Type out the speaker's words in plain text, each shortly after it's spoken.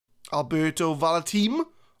Alberto Valatim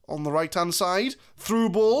on the right-hand side. Through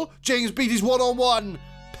ball. James Beattie's one-on-one.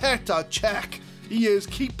 Petr Cech. He is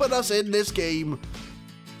keeping us in this game.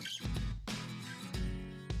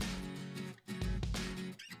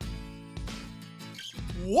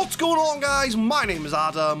 What's going on, guys? My name is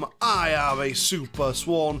Adam. I am a Super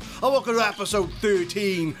Swan. And welcome to episode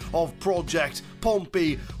 13 of Project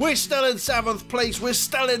Pompey. We're still in 7th place. We're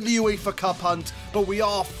still in the UEFA Cup hunt, but we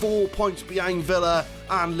are 4 points behind Villa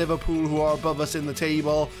and Liverpool, who are above us in the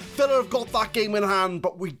table. Villa have got that game in hand,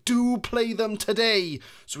 but we do play them today,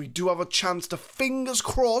 so we do have a chance to, fingers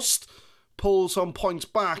crossed, pull some points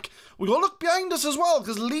back. We've got to look behind us as well,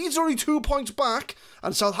 because Leeds are only 2 points back,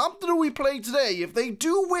 and Southampton, who we play today, if they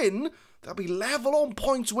do win, they'll be level on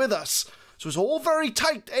points with us. So it's all very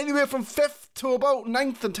tight, anywhere from 5th to about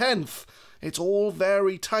 9th and 10th. It's all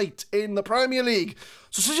very tight in the Premier League.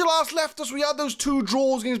 So since you last left us, we had those 2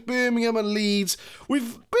 draws against Birmingham and Leeds.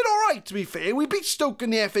 We've been alright, to be fair. We beat Stoke in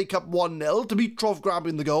the FA Cup 1-0, Dimitrov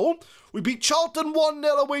grabbing the goal. We beat Charlton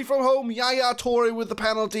 1-0 away from home, Yaya Toure with the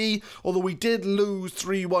penalty, although we did lose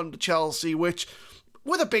 3-1 to Chelsea, which,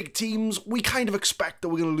 with the big teams, we kind of expect that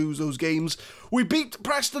we're going to lose those games. We beat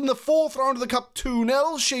Preston in the 4th round of the Cup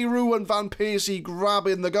 2-0, Shearer and Van Persie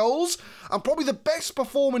grabbing the goals, and probably the best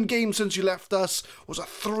performing game since you left us was a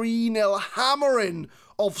 3-0 hammering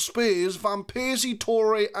of Spurs, Van Persie,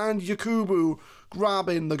 Toure and Yakubu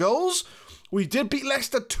grabbing the goals. We did beat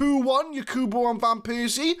Leicester 2-1, Yakubu and Van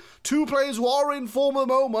Persie, 2 players who are in form at the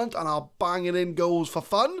moment and are banging in goals for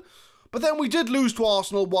fun. But then we did lose to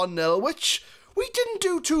Arsenal 1-0, which we didn't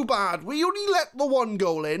do too bad. We only let the 1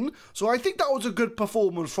 goal in, so I think that was a good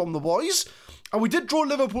performance from the boys. And we did draw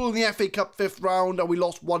Liverpool in the FA Cup 5th round, and we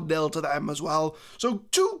lost 1-0 to them as well. So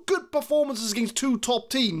 2 good performances against 2 top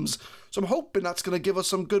teams. So I'm hoping that's going to give us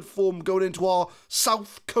some good form going into our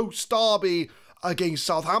South Coast derby against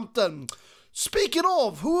Southampton. Speaking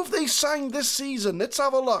of, who have they signed this season? Let's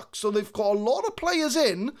have a look. So they've got a lot of players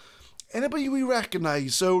in. Anybody we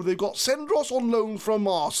recognise? So they've got Sendros on loan from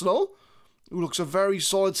Arsenal, who looks a very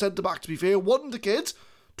solid centre-back, to be fair. Wonder kid,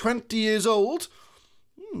 20 years old.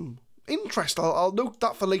 Interesting. I'll note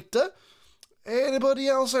that for later. Anybody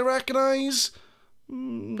else I recognise?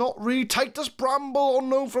 Not really. Titus Bramble on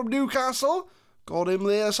loan from Newcastle. Got him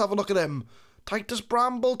there. Let's have a look at him. Titus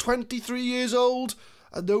Bramble, 23 years old.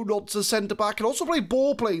 A no-nonsense centre-back. Can also play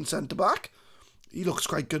ball-playing centre-back. He looks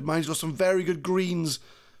quite good, man. He's got some very good greens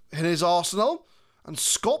in his arsenal. And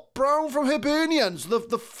Scott Brown from Hibernians,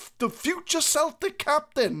 the future Celtic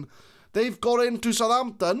captain. They've got into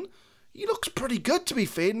Southampton. He looks pretty good, to be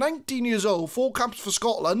fair. 19 years old, 4 caps for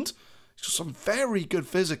Scotland. He's got some very good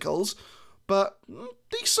physicals, but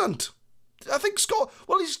decent. I think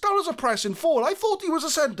he's down as a pressing forward. I thought he was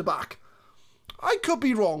a centre-back. I could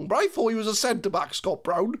be wrong, but I thought he was a centre-back, Scott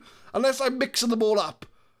Brown, unless I'm mixing them all up.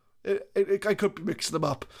 I could be mixing them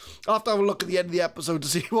up. I'll have to have a look at the end of the episode to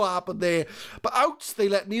see what happened there. But out, they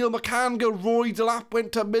let Neil McCann go. Roy Delap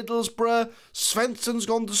went to Middlesbrough. Svensson's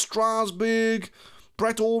gone to Strasbourg.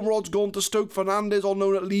 Brett Ormrod's gone to Stoke. Fernandez on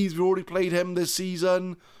loan at Leeds. We've already played him this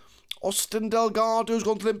season. Austin Delgado's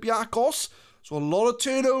gone to Olympiacos. So a lot of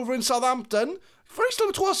turnover in Southampton. Very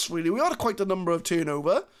similar to us, really. We had quite a number of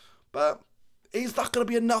turnover. But is that going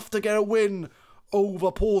to be enough to get a win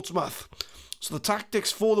over Portsmouth? So the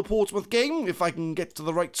tactics for the Portsmouth game, if I can get to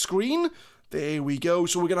the right screen. There we go.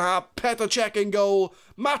 So we're going to have Petr Cech in goal,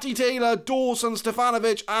 Matty Taylor, Dawson,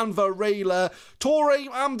 Stefanovic and Varela, Toure,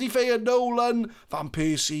 Amdi and Nolan, Van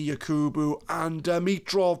Persie, Yakubu and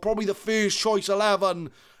Dimitrov. Probably the first choice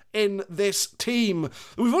 11 in this team.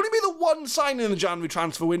 We've only made the 1 signing in the January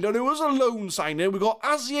transfer window, and it was a loan signing. We've got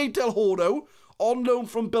Azier Del Horno on loan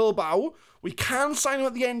from Bilbao. We can sign him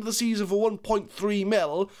at the end of the season for 1.3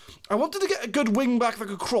 mil. I wanted to get a good wing back that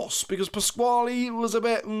could cross, because Pasquale was a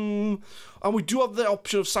bit, and we do have the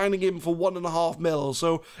option of signing him for 1.5 mil.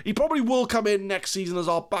 So he probably will come in next season as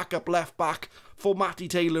our backup left back for Matty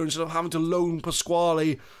Taylor instead of having to loan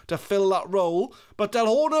Pasquale to fill that role. But Del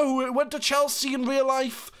Horno, who went to Chelsea in real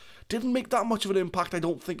life, didn't make that much of an impact, I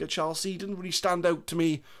don't think, at Chelsea. He didn't really stand out to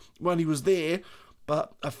me when he was there.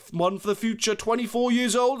 But one for the future, 24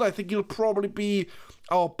 years old. I think he'll probably be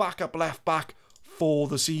our backup left back for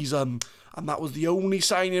the season. And that was the only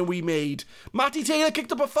signing we made. Matty Taylor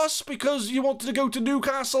kicked up a fuss because he wanted to go to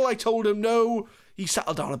Newcastle. I told him no. He's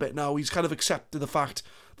settled down a bit now. He's kind of accepted the fact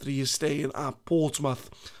that he is staying at Portsmouth.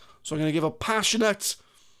 So I'm going to give a passionate,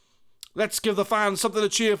 let's give the fans something to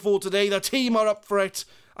cheer for today. The team are up for it.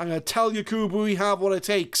 I'm going to tell Yakubu we have what it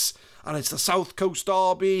takes. And it's the South Coast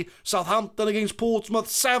derby. Southampton against Portsmouth,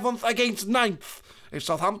 7th against 9th. If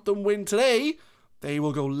Southampton win today, they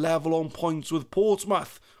will go level on points with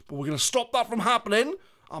Portsmouth. But we're going to stop that from happening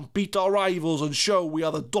and beat our rivals and show we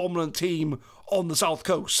are the dominant team on the south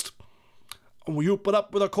coast. And we open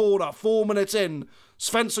up with a corner, 4 minutes in.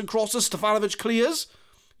 Svensson crosses, Stefanovic clears.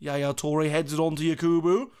 Yaya Toure heads it on to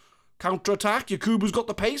Yakubu. Counter-attack, Yakubu's got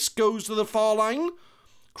the pace, goes to the far line.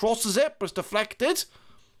 Crosses it, but it's deflected.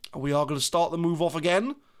 And we are going to start the move off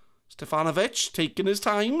again. Stefanovic taking his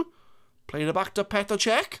time. Playing it back to Petr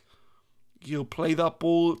Cech. He'll play that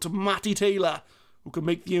ball to Matty Taylor, who can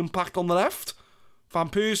make the impact on the left. Van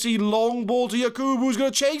Persie, long ball to Yakubu, who's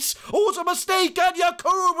going to chase. Oh, it's a mistake, and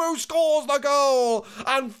Yakubu scores the goal.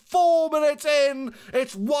 And 4 minutes in,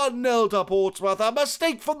 it's 1-0 to Portsmouth. A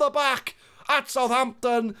mistake from the back at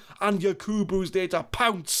Southampton, and Yakubu's there to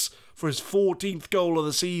pounce for his 14th goal of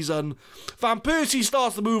the season. Van Persie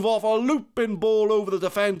starts to move off, a looping ball over the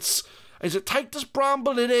defence. Is it Titus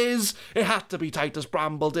Bramble? It is. It had to be Titus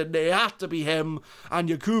Bramble, didn't it? It had to be him. And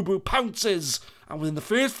Yakubu pounces, and within the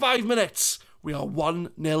first 5 minutes, we are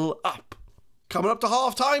 1-0 up. Coming up to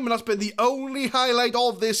half-time, and that's been the only highlight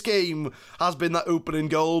of this game, has been that opening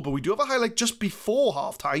goal. But we do have a highlight just before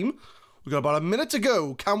half-time. We've got about a minute to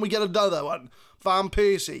go. Can we get another one? Van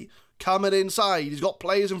Persie coming inside. He's got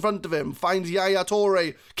players in front of him. Finds Yaya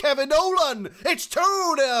Toure. Kevin Nolan. It's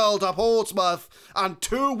 2-0 to Portsmouth. And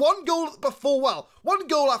one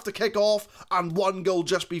goal after kick-off and 1 goal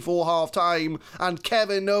just before half-time. And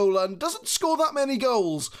Kevin Nolan doesn't score that many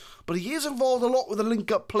goals, but he is involved a lot with the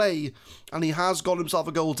link-up play, and he has got himself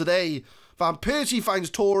a goal today. Van Persie finds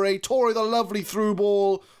Toure. Toure, the lovely through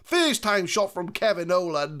ball. First time shot from Kevin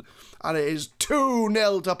Nolan. And it is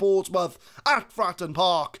 2-0 to Portsmouth at Fratton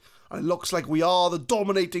Park. And it looks like we are the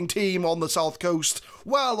dominating team on the south coast.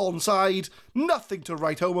 Well onside. Nothing to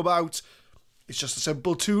write home about. It's just a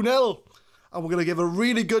simple 2-0. And we're going to give a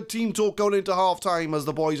really good team talk going into half-time, as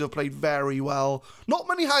the boys have played very well. Not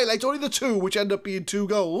many highlights, only the 2, which end up being 2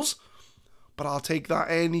 goals. But I'll take that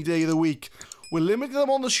any day of the week. We're limiting them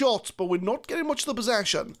on the shots, but we're not getting much of the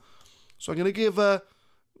possession. So I'm going to give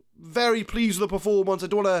very pleased with the performance. I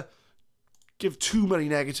don't want to give too many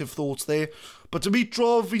negative thoughts there. But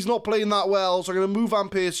Dimitrov, he's not playing that well, so I'm going to move Van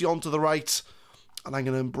Persie on to the right. And I'm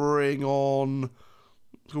going to bring on...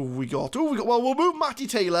 Who have we got? Well, we'll move Matty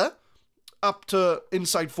Taylor up to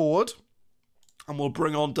inside forward. And we'll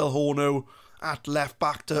bring on Del Horno at left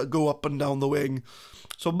back to go up and down the wing.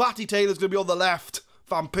 So Matty Taylor's going to be on the left,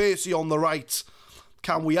 Van Persie on the right.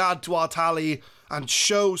 Can we add to our tally and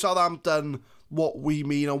show Southampton what we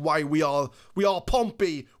mean and why we are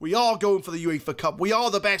Pompey? We are going for the UEFA Cup. We are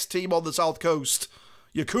the best team on the south coast.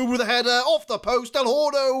 Yakubu the header off the post. Del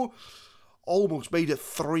Horno almost made it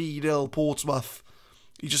 3-0 Portsmouth.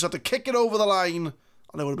 He just had to kick it over the line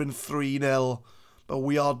and it would have been 3-0. But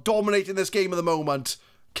we are dominating this game at the moment.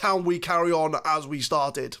 Can we carry on as we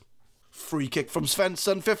started? Free kick from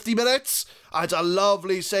Svensson, 50 minutes. And it's a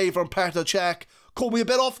lovely save from Petr Cech. Caught me a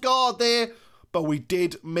bit off guard there, but we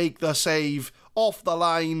did make the save off the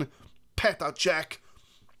line. Petr Cech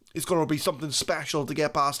is going to be something special to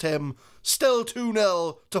get past him. Still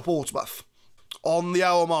 2-0 to Portsmouth. On the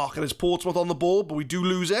hour mark, and it's Portsmouth on the ball, but we do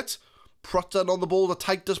lose it. Prutton on the ball to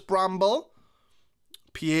Titus Bramble.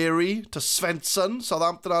 Pieri to Svensson.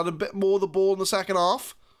 Southampton had a bit more of the ball in the second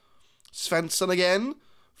half. Svensson again.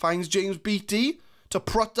 Finds James Beattie to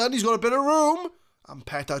Prutton. He's got a bit of room. And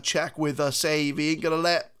Petr Cech with a save. He ain't going to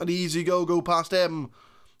let an easy goal go past him.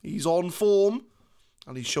 He's on form.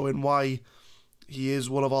 And he's showing why he is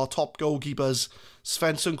one of our top goalkeepers.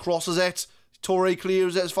 Svensson crosses it. Toure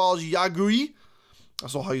clears it as far as Yagui.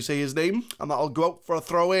 That's not how you say his name. And that'll go out for a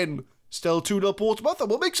throw-in. Still 2-0 Portsmouth, and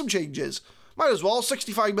we'll make some changes. Might as well,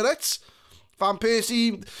 65 minutes. Van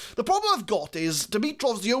Persie. The problem I've got is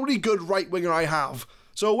Dimitrov's the only good right winger I have.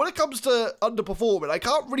 So when it comes to underperforming, I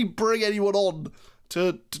can't really bring anyone on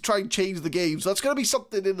to try and change the game. So that's going to be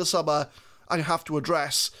something in the summer I have to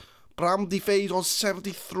address. Bramdy Faye's on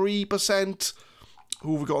 73%.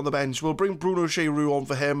 Who have we got on the bench? We'll bring Bruno Cheroux on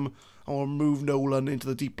for him. And we'll move Nolan into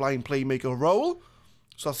the deep line playmaker role.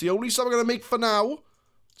 So that's the only sub I'm going to make for now.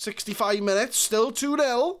 65 minutes, still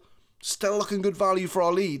 2-0. Still looking good value for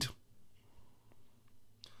our lead.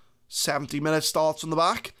 70 minutes starts from the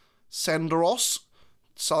back. Senderos.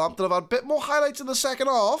 Southampton have had a bit more highlights in the second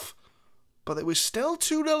half, but it was still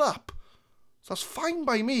 2-0 up. So that's fine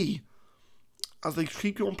by me. As they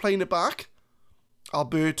keep on playing it back.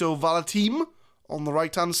 Alberto Valatim on the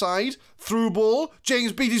right-hand side. Through ball.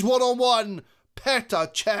 James Beattie's one-on-one.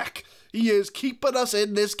 Petr Cech. He is keeping us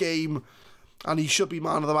in this game. And he should be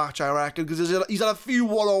man of the match, I reckon, because he's had a few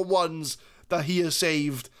one-on-ones that he has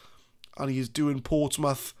saved. And he is doing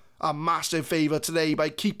Portsmouth a massive favour today by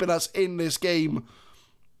keeping us in this game.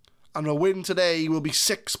 and a win today will be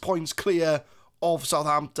 6 points clear of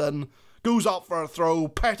Southampton. Goes out for a throw.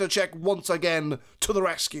 Petr Cech once again to the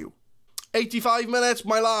rescue. 85 minutes,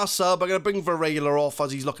 my last sub. I'm going to bring Varela off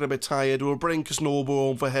as he's looking a bit tired. We'll bring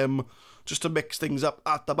Kusnobo on for him just to mix things up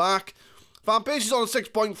at the back. Van Persie's on a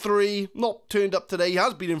 6.3. Not turned up today. He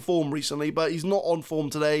has been in form recently, but he's not on form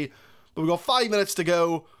today. But we've got 5 minutes to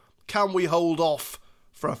go. Can we hold off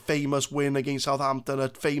for a famous win against Southampton? A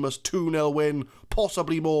famous 2-0 win,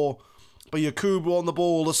 possibly more. But Yakubu on the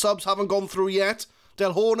ball. The subs haven't gone through yet.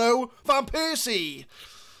 Del Horno, Van Persie.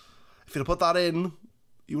 If you'd have put that in,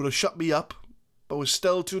 you would have shut me up. But we're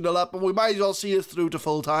still 2-0 up, and we might as well see us through to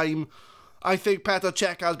full time. I think Petr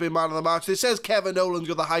Cech has been man of the match. It says Kevin Nolan's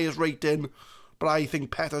got the highest rating, but I think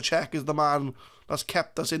Petr Cech is the man that's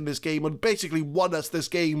kept us in this game and basically won us this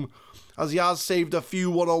game, as he has saved a few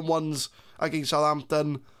one-on-ones against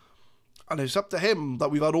Southampton. And it's up to him that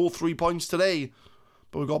we've had all 3 points today.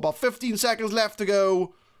 But we've got about 15 seconds left to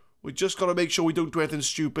go. We just got to make sure we don't do anything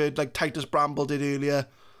stupid like Titus Bramble did earlier.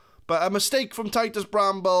 But a mistake from Titus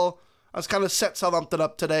Bramble has kind of set Southampton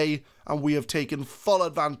up today, and we have taken full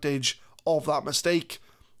advantage of that mistake.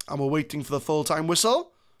 And we're waiting for the full-time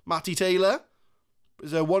whistle. Matty Taylor.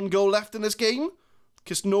 Is there 1 goal left in this game?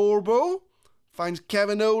 Kisnorbo finds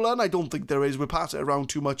Kevin Nolan. I don't think there is. We'll pass it around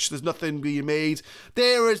too much. There's nothing being made.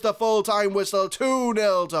 There is the full-time whistle.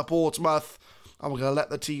 2-0 to Portsmouth. And we're going to let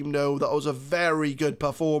the team know that was a very good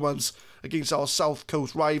performance against our South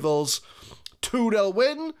Coast rivals. 2-0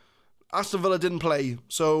 win. Aston Villa didn't play,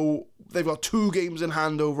 so they've got 2 games in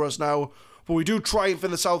hand over us now. But we do triumph in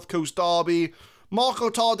the South Coast derby. Marco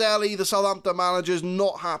Tardelli, the Southampton manager, is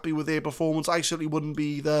not happy with their performance. I certainly wouldn't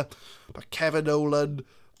be either. But Kevin Nolan,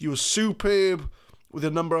 you were superb with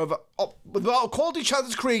a number of quality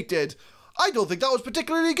chances created. I don't think that was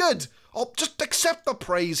particularly good. Oh, just accept the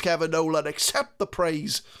praise, Kevin Nolan. Accept the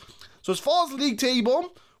praise. So as far as the league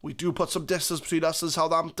table, we do put some distance between us and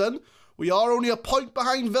Southampton. We are only a point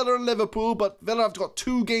behind Villa and Liverpool, but Villa have got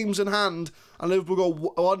 2 games in hand, and Liverpool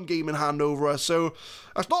got 1 game in hand over us. So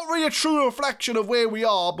that's not really a true reflection of where we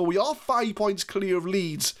are, but we are 5 points clear of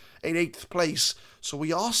Leeds in 8th place. So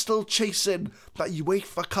we are still chasing that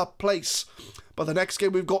UEFA Cup place. But the next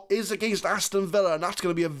game we've got is against Aston Villa, and that's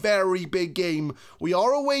going to be a very big game. We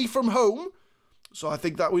are away from home, so I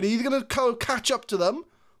think that we're either going to catch up to them,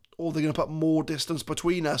 or they're going to put more distance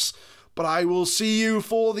between us. But I will see you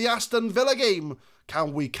for the Aston Villa game.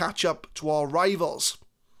 Can we catch up to our rivals?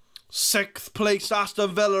 6th place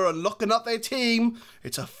Aston Villa, and looking at their team,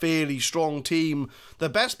 it's a fairly strong team. The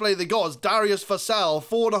best player they got is Darius Vassell,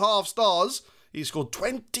 4.5 stars. He scored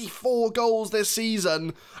 24 goals this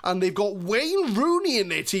season, and they've got Wayne Rooney in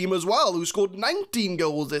their team as well, who scored 19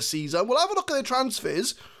 goals this season. We'll have a look at their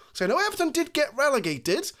transfers. So I know Everton did get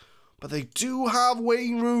relegated, but they do have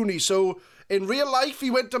Wayne Rooney. So in real life, he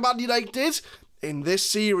went to Man United. In this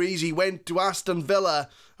series, he went to Aston Villa,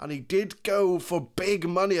 and he did go for big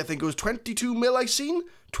money. I think it was 22 mil I seen,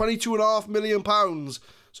 £22.5 million.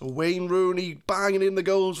 So Wayne Rooney banging in the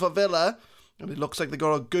goals for Villa. And it looks like they've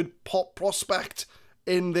got a good pop prospect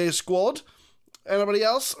in their squad. Anybody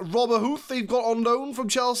else? Robert Huth, they've got on loan from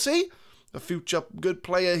Chelsea. A future good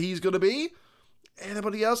player he's going to be.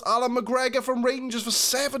 Anybody else? Alan McGregor from Rangers for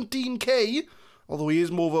 17k. Although he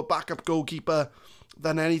is more of a backup goalkeeper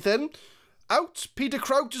than anything. Out, Peter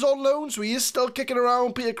Crouch is on loan, so he is still kicking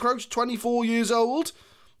around. Peter Crouch, 24 years old.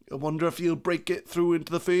 I wonder if he'll break it through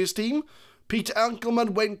into the first team. Peter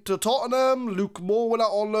Ankelman went to Tottenham. Luke Moore went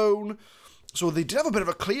out on loan. So they did have a bit of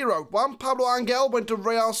a clear out. Juan Pablo Angel went to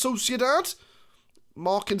Real Sociedad.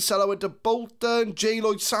 Mark Kinsella went to Bolton. J.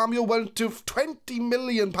 Lloyd Samuel went to £20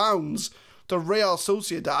 million to Real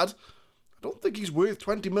Sociedad. I don't think he's worth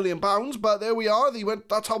 £20 million, but there we are.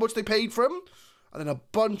 That's how much they paid for him. And then a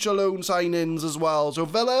bunch of loan signings as well. So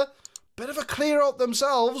Villa, bit of a clear out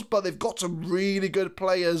themselves, but they've got some really good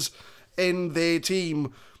players in their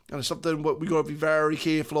team. And it's something we've got to be very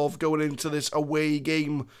careful of going into this away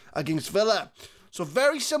game against Villa. So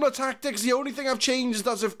very similar tactics. The only thing I've changed is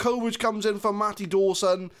that if Kovac comes in for Matty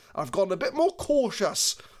Dawson, I've gotten a bit more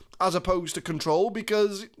cautious as opposed to control,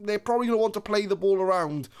 because they're probably going to want to play the ball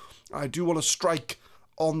around. I do want to strike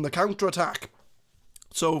on the counter-attack.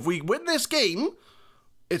 So if we win this game,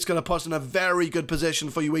 it's going to put us in a very good position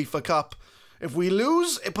for UEFA Cup. If we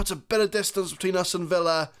lose, it puts a bit of distance between us and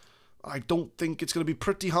Villa. I don't think it's going to be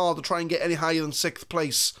pretty hard to try and get any higher than 6th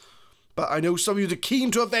place. But I know some of you are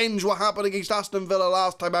keen to avenge what happened against Aston Villa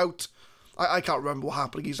last time out. I can't remember what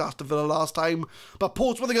happened against Aston Villa last time. But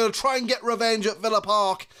Portsmouth are going to try and get revenge at Villa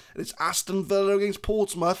Park. And it's Aston Villa against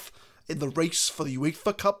Portsmouth in the race for the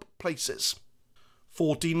UEFA Cup places.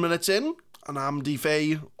 14 minutes in, And Amdi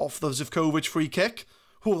Faye off the Zivkovic free kick.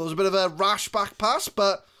 Oh, that was a bit of a rash back pass,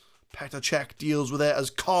 but Petr Cech deals with it as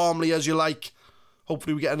calmly as you like.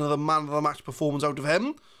 Hopefully we get another man of the match performance out of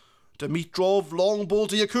him. Dimitrov, long ball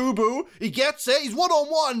to Yakubu. He gets it. He's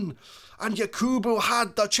 1-on-1. And Yakubu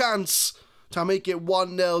had the chance to make it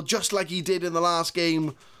 1-0, just like he did in the last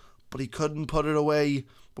game. But he couldn't put it away.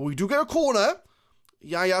 But we do get a corner.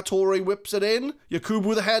 Yaya Toure whips it in. Yakubu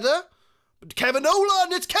with a header. Kevin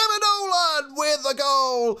Nolan, it's Kevin Nolan with the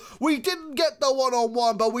goal. We didn't get the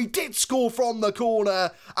 1-on-1, but we did score from the corner.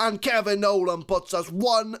 And Kevin Nolan puts us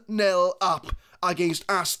 1-0 up against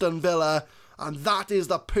Aston Villa. And that is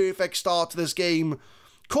the perfect start to this game.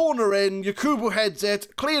 Corner in, Yakubu heads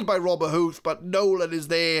it, cleared by Robert Huth, but Nolan is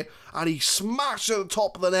there, and he smashed at the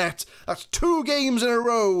top of the net. That's 2 games in a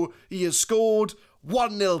row he has scored.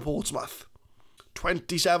 1-0 Portsmouth.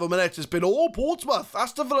 27 minutes, it's been all Portsmouth.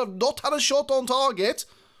 Aston Villa have not had a shot on target.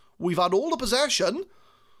 We've had all the possession,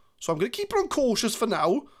 so I'm going to keep it on cautious for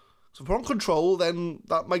now. So if we're on control, then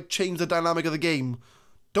that might change the dynamic of the game.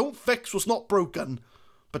 Don't fix what's not broken.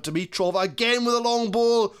 But Dimitrov again with a long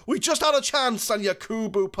ball. We just had a chance and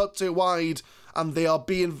Yakubu puts it wide. And they are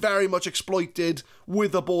being very much exploited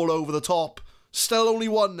with the ball over the top. Still only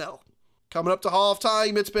 1-0. Coming up to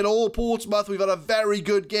half-time, it's been all Portsmouth. We've had a very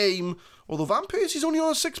good game. Although Van Persie's only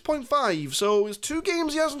on a 6.5. So it's 2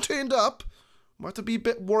 games he hasn't turned up. Might have to be a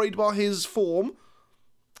bit worried about his form.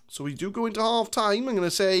 So we do go into half-time. I'm going to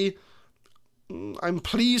say I'm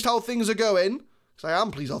pleased how things are going. Because I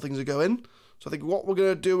am pleased how things are going. So I think what we're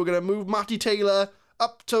going to do, we're going to move Matty Taylor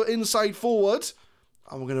up to inside forward.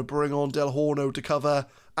 And we're going to bring on Del Horno to cover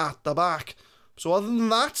at the back. So other than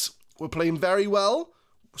that, we're playing very well.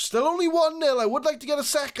 We're still only 1-0. I would like to get a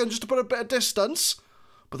second just to put a bit of distance.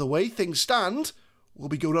 But the way things stand, we'll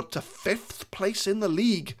be going up to 5th place in the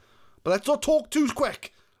league. But let's not talk too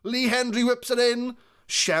quick. Lee Hendry whips it in.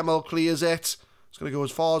 Schemmel clears it. It's going to go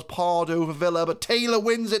as far as Pardo for Villa. But Taylor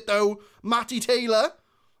wins it though. Matty Taylor.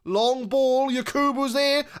 Long ball, Yakubu's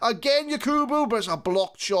there. Again Yakubu, but it's a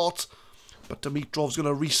blocked shot. But Dimitrov's going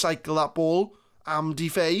to recycle that ball. Amdi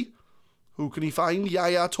Faye. Who can he find?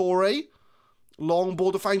 Yaya Toure. Long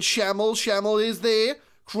ball to find Schemmel. Schemmel is there.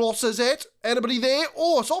 Crosses it. Anybody there?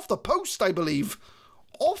 Oh, it's off the post, I believe.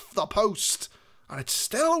 Off the post. And it's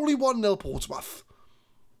still only 1-0 Portsmouth.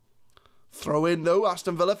 Throw in though,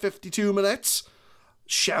 Aston Villa, 52 minutes.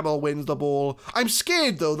 Schemmel wins the ball. I'm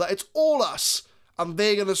scared though that it's all us. And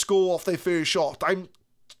they're going to score off their first shot. I'm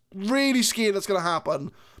really scared that's going to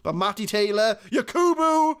happen. But Matty Taylor,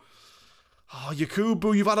 Yakubu. Oh,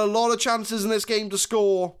 Yakubu, you've had a lot of chances in this game to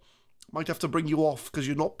score. Might have to bring you off because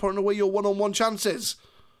you're not putting away your 1-on-1 chances.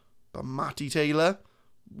 But Matty Taylor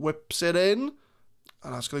whips it in.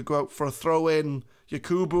 And that's going to go out for a throw in.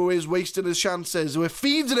 Yakubu is wasting his chances. We're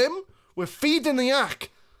feeding him. We're feeding the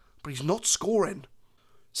yak. But he's not scoring.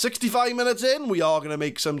 65 minutes in, we are going to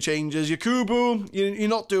make some changes. Yakubu, you're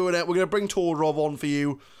not doing it. We're going to bring Todorov on for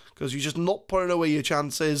you because you're just not putting away your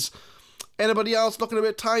chances. Anybody else looking a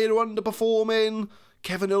bit tired or underperforming?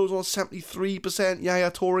 Kevin O's on 73%. Yaya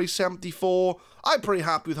Toure 74%. I'm pretty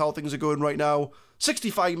happy with how things are going right now.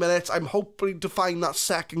 65 minutes, I'm hoping to find that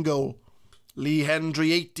second goal. Lee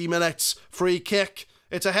Hendry, 80 minutes. Free kick.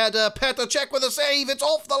 It's a header. Petr Cech with a save. It's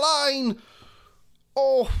off the line.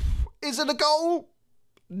 Oh, is it a goal?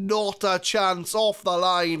 Not a chance, off the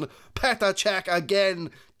line. Petr Cech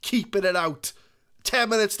again, keeping it out. 10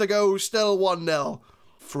 minutes to go, still 1-0.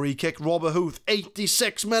 Free kick, Robert Huth,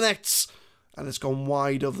 86 minutes. And it's gone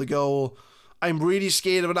wide of the goal. I'm really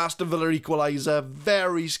scared of an Aston Villa equaliser,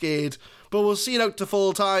 very scared. But we'll see it out to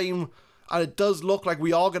full time. And it does look like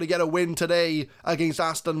we are going to get a win today against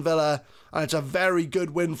Aston Villa. And it's a very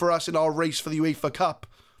good win for us in our race for the UEFA Cup.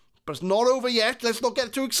 But it's not over yet, let's not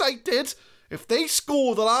get too excited. If they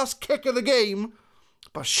score the last kick of the game,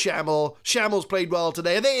 but Schemmel's played well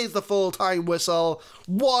today. There's the full-time whistle.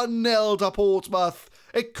 1-0 to Portsmouth.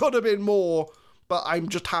 It could have been more, but I'm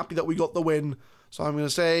just happy that we got the win. So I'm going to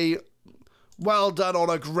say, well done on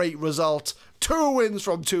a great result. 2 wins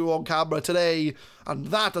from 2 on camera today, and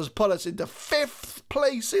that has put us into 5th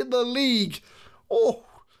place in the league. Oh,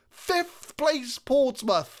 5th place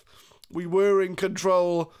Portsmouth. We were in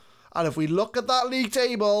control, and if we look at that league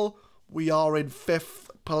table, we are in 5th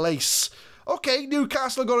place. Okay,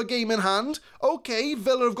 Newcastle got a game in hand. Okay,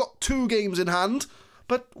 Villa have got 2 games in hand.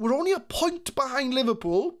 But we're only a point behind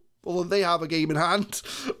Liverpool, although they have a game in hand.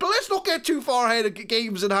 But let's not get too far ahead of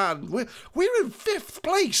games in hand. We're in 5th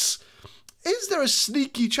place. Is there a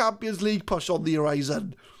sneaky Champions League push on the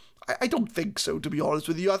horizon? I don't think so, to be honest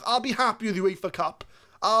with you. I'll be happy with the UEFA Cup.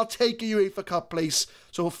 I'll take a UEFA Cup place.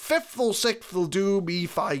 So 5th or 6th will do me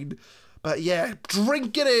fine. But yeah,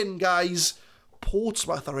 drink it in, guys.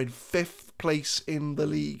 Portsmouth are in 5th place in the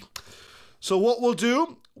league. So what we'll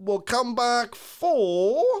do, we'll come back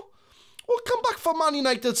for Man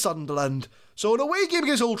United Sunderland. So an away game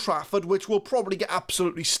against Old Trafford, which will probably get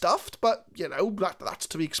absolutely stuffed, but, you know, that's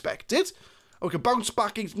to be expected. We can bounce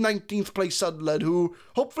back against 19th place Sunderland, who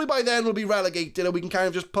hopefully by then will be relegated, and we can kind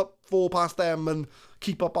of just put 4 past them and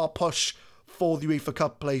keep up our push for the UEFA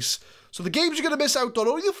Cup place. So the games you're going to miss out on,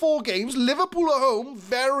 only the 4 games. Liverpool at home,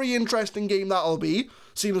 very interesting game that'll be,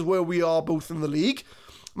 seeing as where we are both in the league.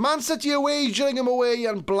 Man City away, Gillingham away,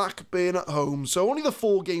 and Blackburn at home. So only the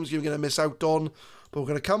 4 games you're going to miss out on. But we're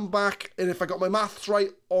going to come back, and if I got my maths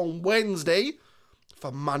right, on Wednesday for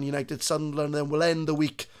Man United Sunderland, then we'll end the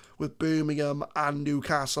week with Birmingham and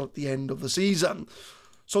Newcastle at the end of the season.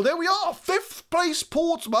 So there we are, 5th place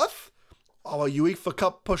Portsmouth. Our UEFA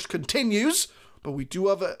Cup push continues, but we do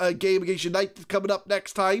have a game against United coming up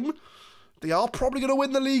next time. They are probably going to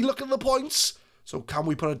win the league, look at the points. So can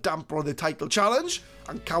we put a damper on the title challenge?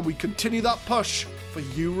 And can we continue that push for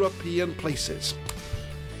European places?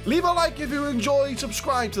 Leave a like if you enjoyed,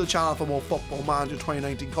 subscribe to the channel for more Football Manager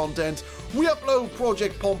 2019 content. We upload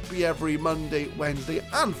Project Pompey every Monday, Wednesday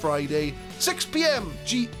and Friday, 6 PM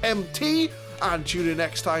GMT, and tune in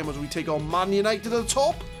next time as we take on Man United at the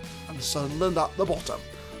top and Sunderland at the bottom.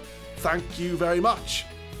 Thank you very much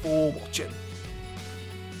for watching.